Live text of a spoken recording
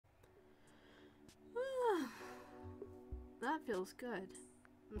that feels good.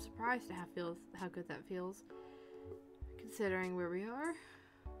 I'm surprised at how good that feels, considering where we are.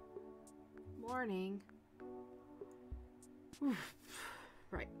 Morning. Oof.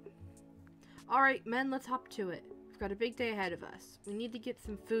 Right. Alright, men, let's hop to it. We've got a big day ahead of us. We need to get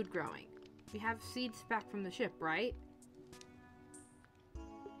some food growing. We have seeds back from the ship, right?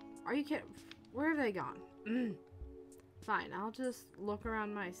 Are you kidding? Where have they gone? Fine, I'll just look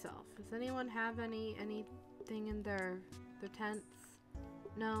around myself. Does anyone have anything in their tents?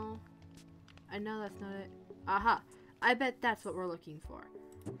 No? I know that's not it. Aha! I bet that's what we're looking for.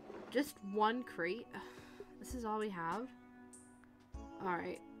 Just one crate? This is all we have?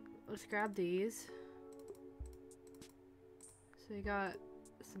 Alright, let's grab these. So we got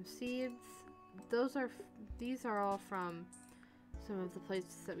some seeds. These are all from some of the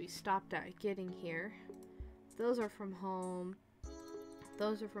places that we stopped at getting here. Those are from home.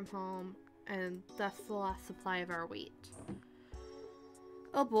 Those are from home. And that's the last supply of our wheat.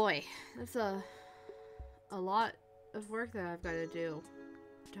 Oh boy, that's a lot of work that I've got to do.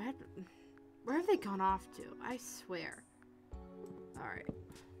 Where have they gone off to? I swear. Alright.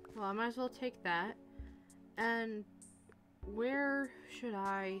 Well, I might as well take that. And where should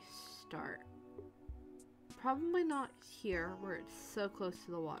I start? Probably not here, where it's so close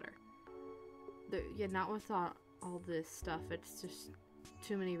to the water. Yeah, not with all this stuff. It's just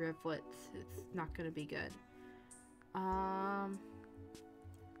too many rivulets. It's not going to be good. I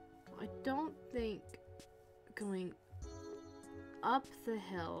don't think going up the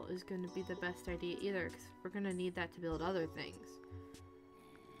hill is going to be the best idea either, because we're going to need that to build other things.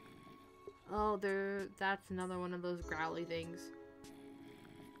 Oh, that's another one of those growly things.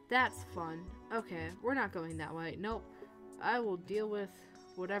 That's fun. Okay, we're not going that way. Nope. I will deal with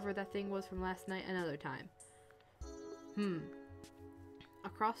whatever that thing was from last night another time.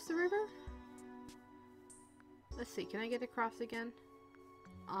 Across the river? Let's see, can I get across again?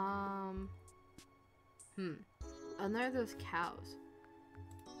 And there are those cows.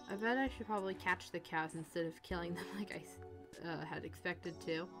 I bet I should probably catch the cows instead of killing them like I had expected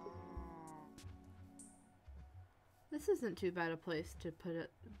to. This isn't too bad a place to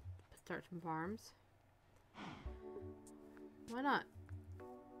start some farms. Why not?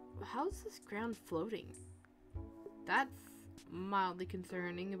 How's this ground floating? That's mildly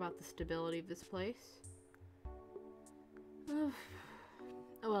concerning about the stability of this place. Oh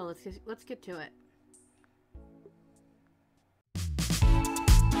well, let's get to it.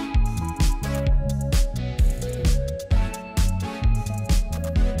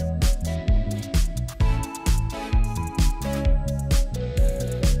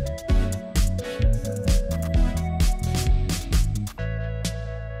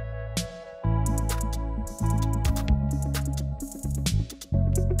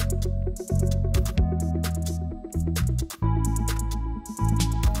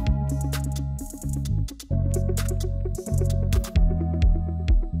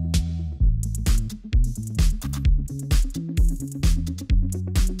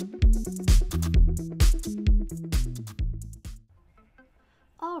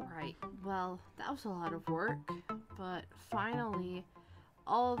 Alright, well, that was a lot of work, but finally,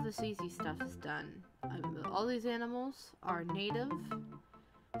 all of this easy stuff is done. All these animals are native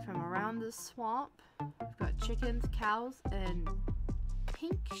from around this swamp. We've got chickens, cows, and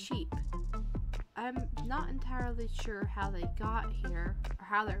pink sheep. I'm not entirely sure how they got here, or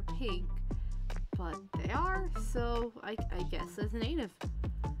how they're pink, but they are, so I guess as a native.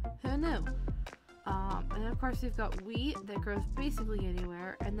 Who knew? And of course we've got wheat that grows basically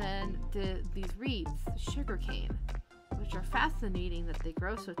anywhere, and then these reeds, sugar cane, which are fascinating that they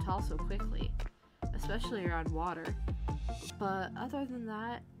grow so tall so quickly, especially around water. But other than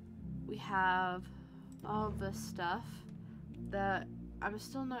that, we have all this stuff that I'm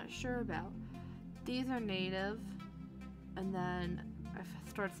still not sure about. These are native, and then I've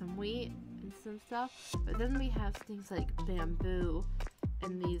stored some wheat and some stuff, but then we have things like bamboo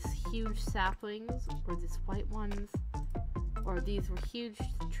and these huge saplings, or these white ones, or these were huge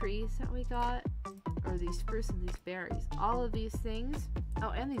trees that we got, or these spruce and these berries. All of these things. Oh,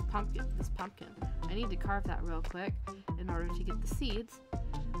 and this pumpkin. I need to carve that real quick in order to get the seeds.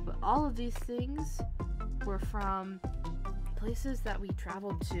 But all of these things were from places that we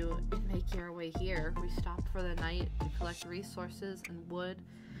traveled to in making our way here. We stopped for the night to collect resources and wood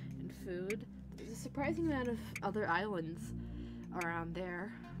and food. There's a surprising amount of other islands around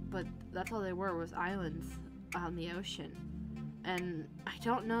there, but that's all they were, was islands on the ocean. And I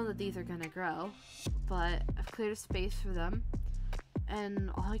don't know that these are gonna grow, but I've cleared a space for them,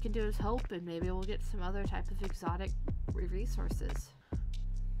 and all I can do is hope, and maybe we'll get some other type of exotic resources.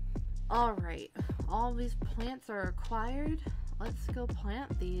 Alright, all these plants are acquired, let's go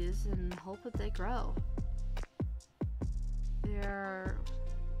plant these and hope that they grow.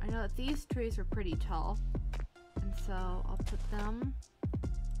 I know that these trees are pretty tall, and so I'll put them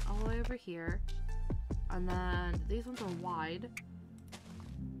all the way over here. And then these ones are wide.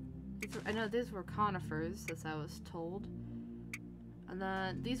 I know these were conifers, as I was told. And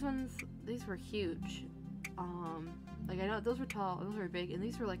then these ones, these were huge. Like I know those were tall, those were big, and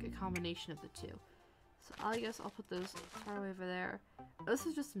these were like a combination of the two. So I guess I'll put those far away over there. This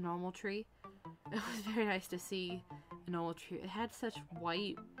is just a normal tree. It was very nice to see a normal tree. It had such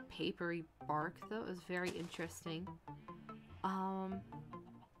white, papery bark, though. It was very interesting.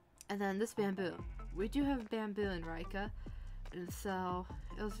 And then this bamboo. We do have bamboo in Rika, and so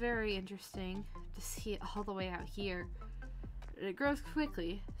it was very interesting to see it all the way out here. It grows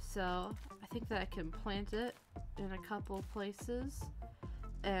quickly, so I think that I can plant it in a couple places,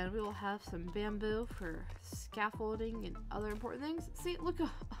 and we will have some bamboo for scaffolding and other important things. See, look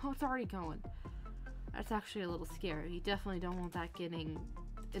how it's already going. That's actually a little scary. You definitely don't want that getting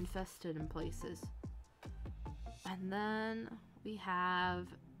infested in places. And then we have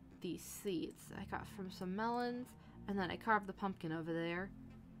these seeds I got from some melons, and then I carved the pumpkin over there.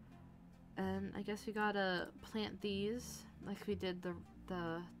 And I guess we gotta plant these like we did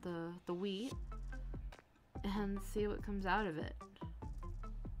the wheat and see what comes out of it.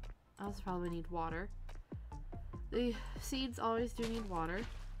 I also probably need water. The seeds always do need water.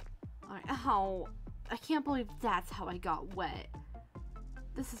 Alright, ow! I can't believe that's how I got wet.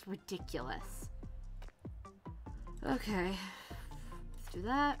 This is ridiculous. Okay, let's do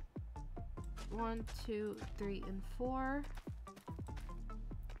that. 1, 2, 3, and 4.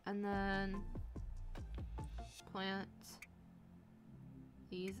 And then plant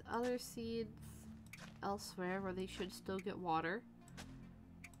these other seeds elsewhere where they should still get water.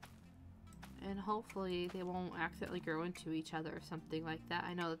 And hopefully they won't accidentally grow into each other or something like that.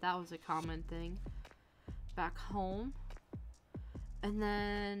 I know that that was a common thing back home. And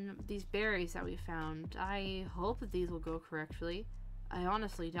then these berries that we found, I hope that these will grow correctly. I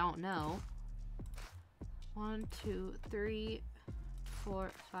honestly don't know. 1, 2, 3,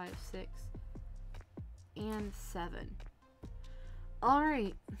 4, 5, 6, and 7.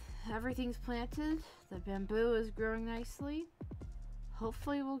 Alright, everything's planted. The bamboo is growing nicely.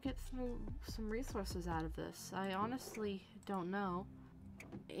 Hopefully we'll get some resources out of this. I honestly don't know.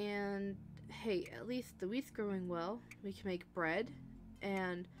 And hey, at least the wheat's growing well. We can make bread.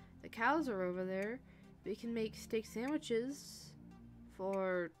 And the cows are over there. We can make steak sandwiches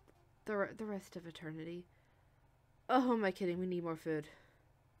for the rest of eternity. Oh, who am I kidding? We need more food.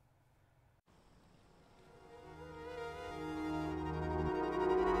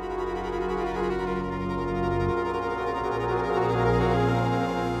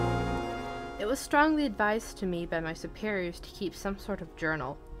 It was strongly advised to me by my superiors to keep some sort of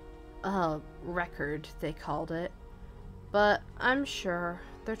journal. Record, they called it. But I'm sure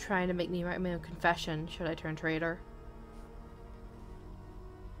they're trying to make me write my own confession should I turn traitor.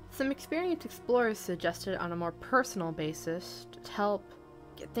 Some experienced explorers suggested on a more personal basis to help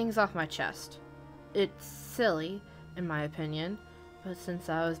get things off my chest. It's silly, in my opinion, but since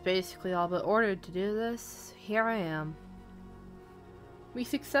I was basically all but ordered to do this, here I am. We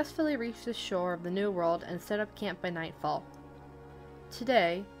successfully reached the shore of the New World and set up camp by nightfall.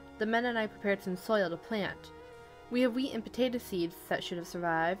 Today, the men and I prepared some soil to plant. We have wheat and potato seeds that should have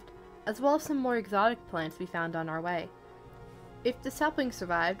survived, as well as some more exotic plants we found on our way. If the saplings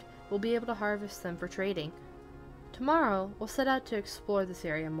survived, we'll be able to harvest them for trading. Tomorrow, we'll set out to explore this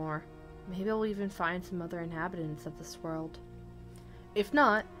area more. Maybe we'll even find some other inhabitants of this world. If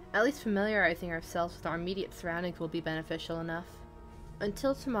not, at least familiarizing ourselves with our immediate surroundings will be beneficial enough.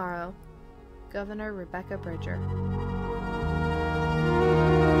 Until tomorrow, Governor Rebecca Bridger.